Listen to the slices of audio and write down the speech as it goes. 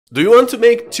Do you want to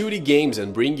make 2D games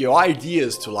and bring your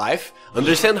ideas to life?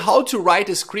 Understand how to write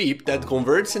a script that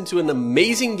converts into an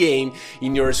amazing game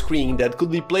in your screen that could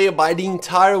be played by the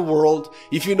entire world?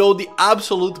 If you know the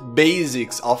absolute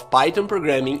basics of Python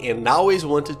programming and always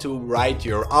wanted to write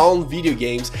your own video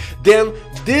games, then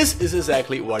this is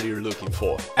exactly what you're looking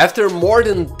for. After more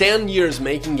than 10 years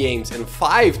making games and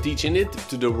 5 teaching it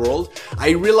to the world,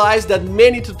 I realized that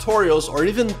many tutorials or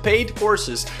even paid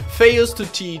courses fails to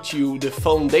teach you the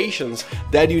foundation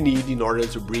that you need in order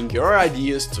to bring your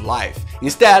ideas to life.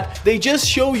 Instead, they just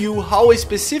show you how a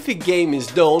specific game is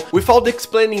done without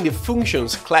explaining the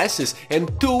functions, classes,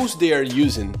 and tools they are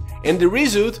using. And the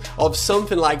result of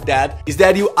something like that is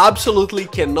that you absolutely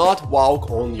cannot walk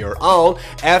on your own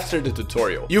after the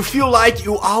tutorial. You feel like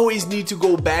you always need to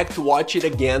go back to watch it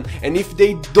again, and if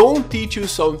they don't teach you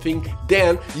something,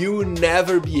 then you will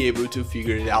never be able to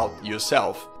figure it out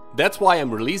yourself. That's why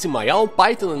I'm releasing my own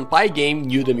Python and Pygame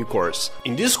Udemy course.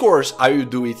 In this course, I will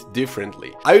do it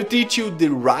differently. I will teach you the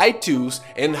right tools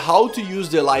and how to use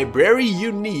the library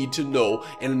you need to know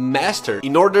and master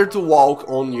in order to walk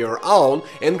on your own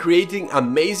and creating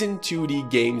amazing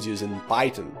 2D games using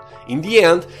Python. In the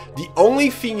end, the only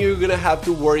thing you're gonna have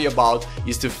to worry about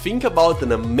is to think about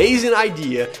an amazing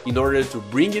idea in order to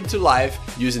bring it to life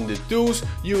using the tools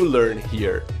you learn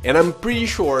here. And I'm pretty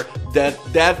sure that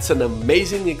that's an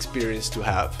amazing experience to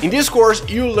have. In this course,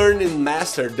 you learn and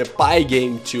master the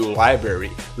Pygame tool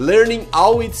library, learning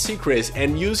all its secrets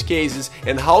and use cases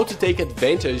and how to take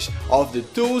advantage of the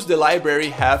tools the library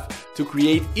have to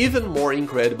create even more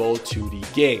incredible 2D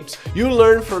games. You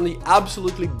learn from the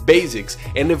absolutely basics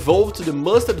and evolve to the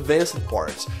most advanced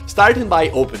parts, starting by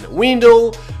opening a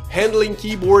window, handling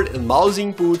keyboard and mouse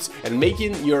inputs, and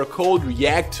making your code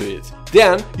react to it.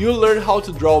 Then you'll learn how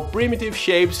to draw primitive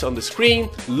shapes on the screen,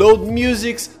 load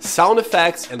music, sound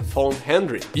effects, and font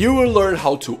handling. You will learn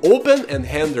how to open and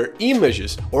handle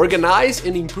images, organize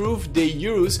and improve their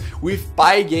use with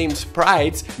Pygame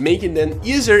sprites, making them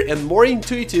easier and more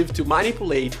intuitive to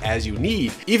manipulate as you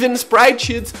need. Even sprite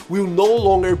sheets will no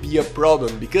longer be a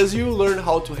problem because you learn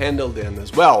how to handle them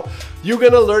as well. You're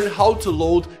gonna learn how to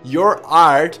load your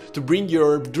art to bring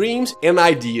your dreams and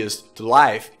ideas to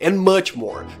life, and much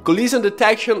more. Collision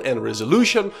detection and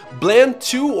resolution, blend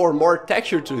 2 or more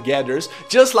textures together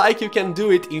just like you can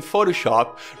do it in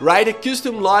Photoshop, write a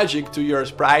custom logic to your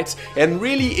sprites, and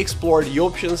really explore the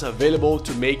options available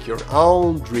to make your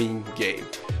own dream game.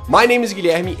 My name is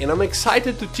Guilherme and I'm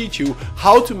excited to teach you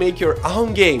how to make your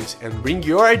own games and bring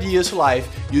your ideas to life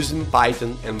using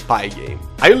Python and Pygame.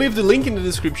 I will leave the link in the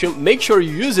description, make sure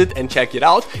you use it and check it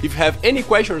out. If you have any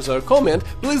questions or comment,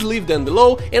 please leave them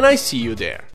below and I see you there.